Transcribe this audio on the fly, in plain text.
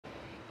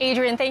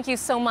Adrian, thank you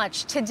so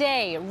much.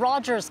 Today,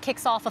 Rogers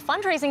kicks off a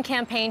fundraising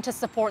campaign to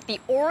support the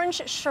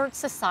Orange Shirt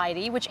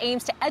Society, which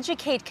aims to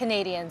educate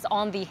Canadians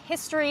on the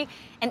history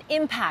and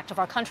impact of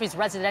our country's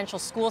residential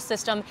school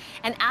system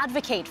and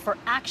advocate for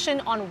action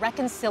on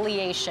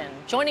reconciliation.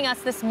 Joining us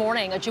this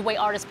morning, Ojibwe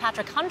artist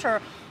Patrick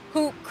Hunter,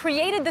 who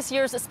created this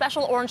year's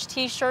special orange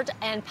T-shirt.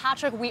 And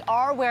Patrick, we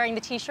are wearing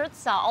the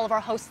T-shirts, all of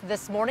our hosts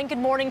this morning. Good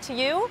morning to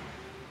you.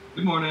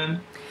 Good morning.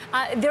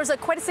 There's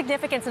quite a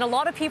significance, and a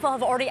lot of people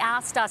have already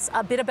asked us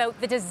a bit about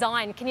the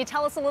design. Can you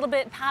tell us a little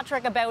bit,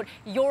 Patrick, about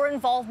your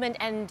involvement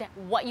and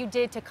what you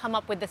did to come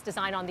up with this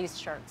design on these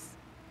shirts?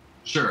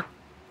 Sure.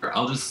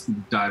 I'll just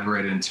dive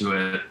right into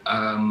it.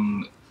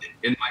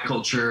 In my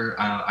culture,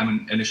 I'm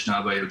an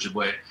Anishinaabe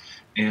Ojibwe,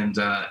 and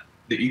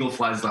the eagle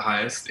flies the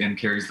highest and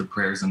carries the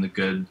prayers and the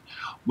good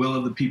will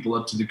of the people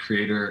up to the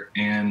Creator.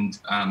 And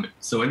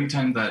so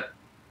anytime that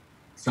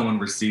someone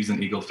receives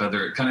an eagle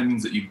feather, it kind of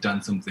means that you've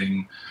done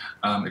something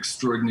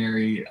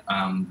extraordinary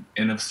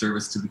and of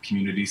service to the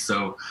community.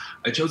 So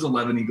I chose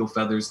 11 eagle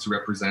feathers to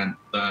represent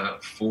the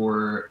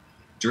 4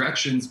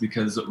 directions,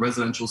 because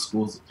residential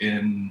schools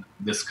in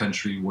this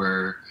country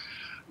were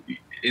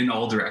in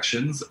all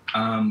directions,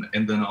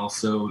 and then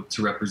also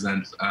to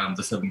represent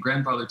the 7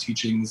 grandfather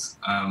teachings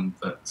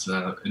that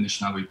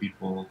Anishinaabe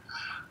people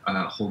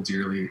hold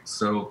dearly.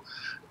 So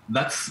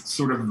that's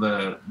sort of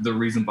the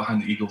reason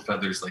behind the eagle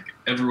feathers. Like,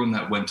 everyone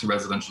that went to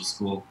residential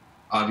school,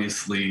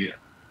 obviously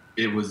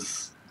it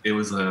was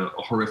a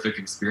horrific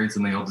experience,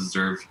 and they all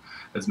deserve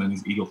as many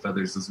eagle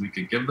feathers as we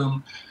could give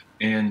them.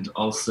 And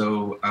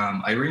also,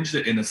 I arranged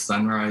it in a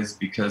sunrise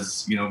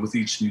because, you know, with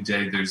each new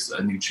day, there's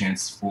a new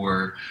chance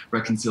for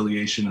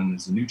reconciliation, and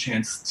there's a new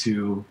chance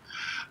to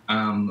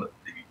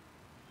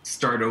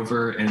start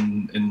over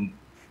and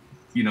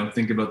you know,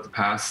 think about the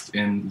past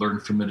and learn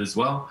from it as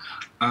well.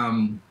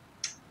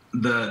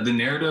 The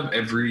narrative,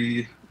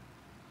 every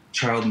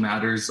child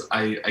matters,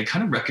 I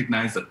kind of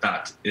recognize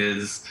that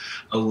is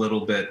a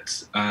little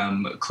bit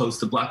close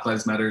to Black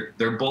Lives Matter.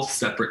 They're both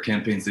separate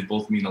campaigns. They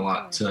both mean a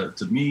lot to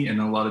me and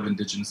a lot of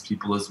Indigenous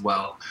people as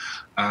well.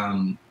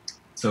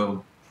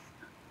 So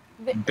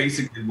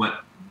basically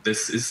what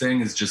this is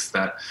saying is just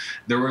that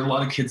there were a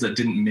lot of kids that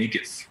didn't make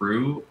it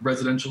through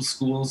residential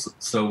schools,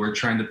 so we're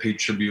trying to pay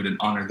tribute and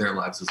honor their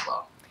lives as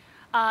well.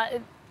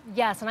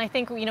 Yes, and I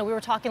think, you know, we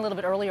were talking a little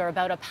bit earlier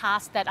about a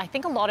past that I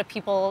think a lot of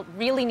people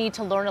really need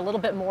to learn a little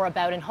bit more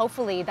about, and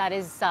hopefully that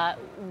is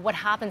what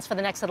happens for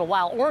the next little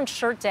while. Orange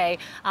Shirt Day,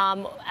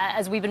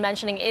 as we've been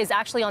mentioning, is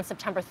actually on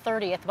September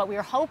 30th, but we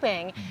are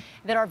hoping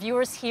that our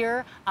viewers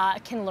here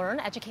can learn,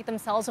 educate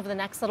themselves over the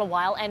next little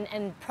while,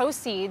 and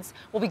proceeds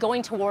will be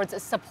going towards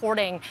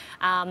supporting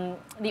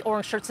the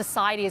Orange Shirt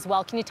Society as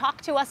well. Can you talk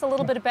to us a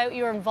little bit about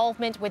your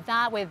involvement with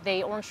that, with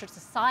the Orange Shirt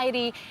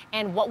Society,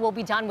 and what will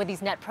be done with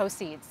these net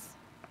proceeds?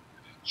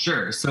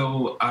 Sure.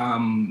 So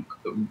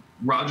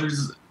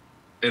Rogers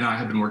and I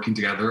have been working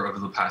together over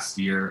the past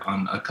year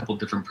on a couple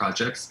different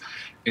projects,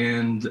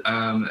 and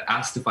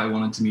asked if I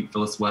wanted to meet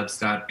Phyllis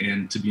Webstad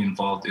and to be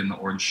involved in the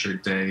Orange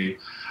Shirt Day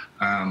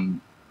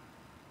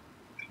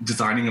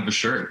designing of a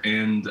shirt.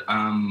 And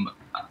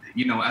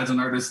you know, as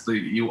an artist,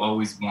 you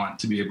always want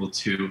to be able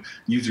to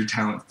use your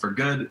talent for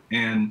good,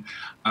 and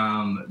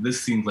this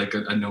seemed like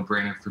a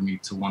no-brainer for me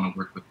to want to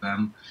work with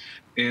them.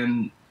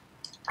 And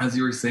as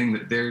you were saying,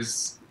 that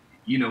there's,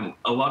 you know,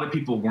 a lot of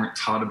people weren't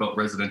taught about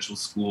residential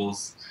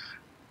schools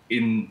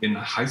in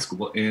high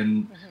school,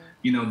 and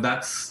you know,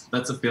 that's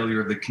a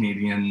failure of the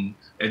Canadian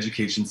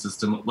education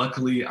system.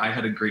 Luckily, I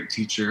had a great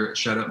teacher,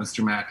 shout out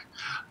Mr. Mack,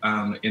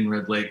 in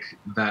Red Lake,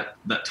 that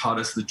taught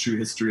us the true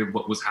history of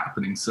what was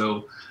happening.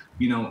 So,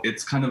 you know,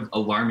 it's kind of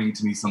alarming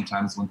to me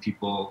sometimes when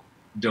people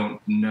don't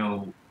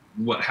know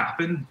what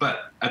happened,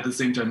 but at the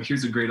same time,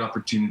 here's a great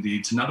opportunity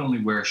to not only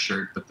wear a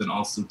shirt, but then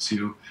also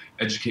to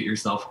educate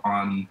yourself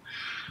on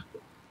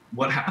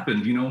what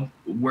happened. You know,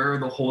 where are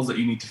the holes that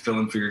you need to fill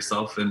in for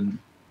yourself? And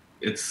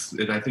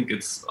I think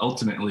it's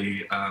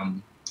ultimately a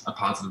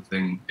positive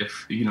thing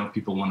if, you know,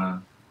 people want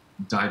to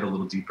dive a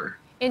little deeper.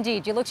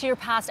 Indeed, you look to your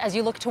past as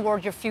you look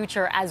toward your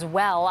future as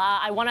well.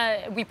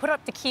 We put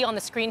up the key on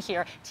the screen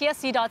here.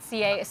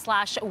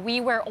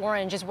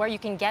 tsc.ca/WeWearOrange is where you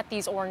can get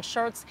these orange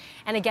shirts.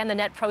 And again, the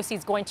net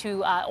proceeds going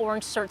to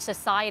Orange Shirt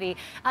Society.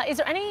 Is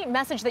there any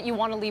message that you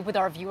want to leave with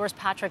our viewers,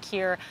 Patrick,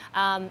 here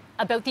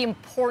about the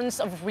importance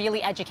of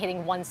really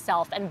educating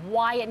oneself and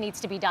why it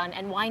needs to be done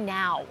and why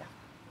now?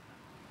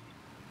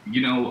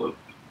 You know,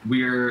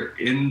 we're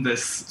in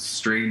this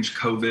strange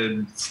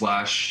COVID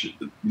 /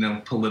 you know,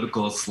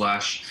 political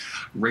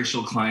 /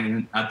 racial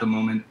climate at the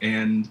moment,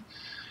 and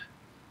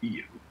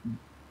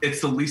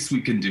it's the least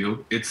we can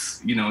do.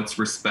 It's, you know, it's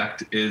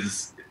respect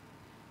gets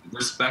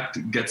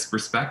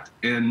respect,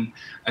 and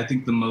I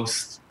think the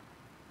most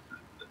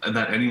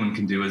that anyone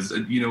can do is,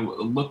 you know,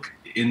 look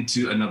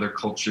into another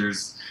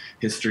culture's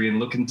history and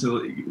look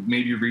into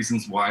maybe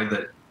reasons why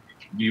that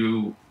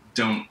you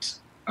don't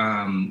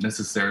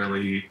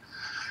necessarily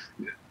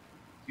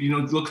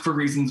look for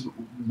reasons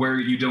where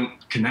you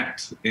don't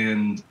connect.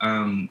 And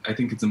I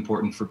think it's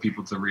important for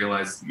people to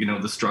realize,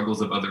 the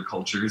struggles of other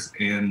cultures,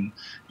 and,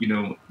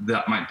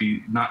 that might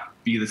not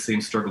be the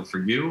same struggle for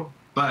you,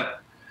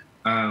 but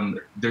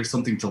there's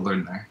something to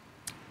learn there.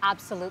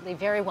 Absolutely.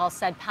 Very well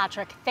said,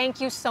 Patrick. Thank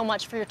you so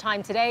much for your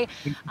time today,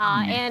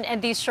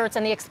 and these shirts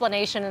and the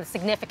explanation and the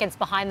significance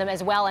behind them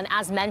as well. And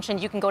as mentioned,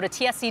 you can go to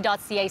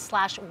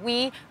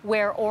tsc.ca/we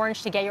wear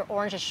orange to get your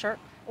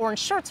orange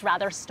shirts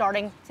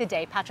starting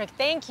today. Patrick,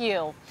 thank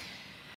you.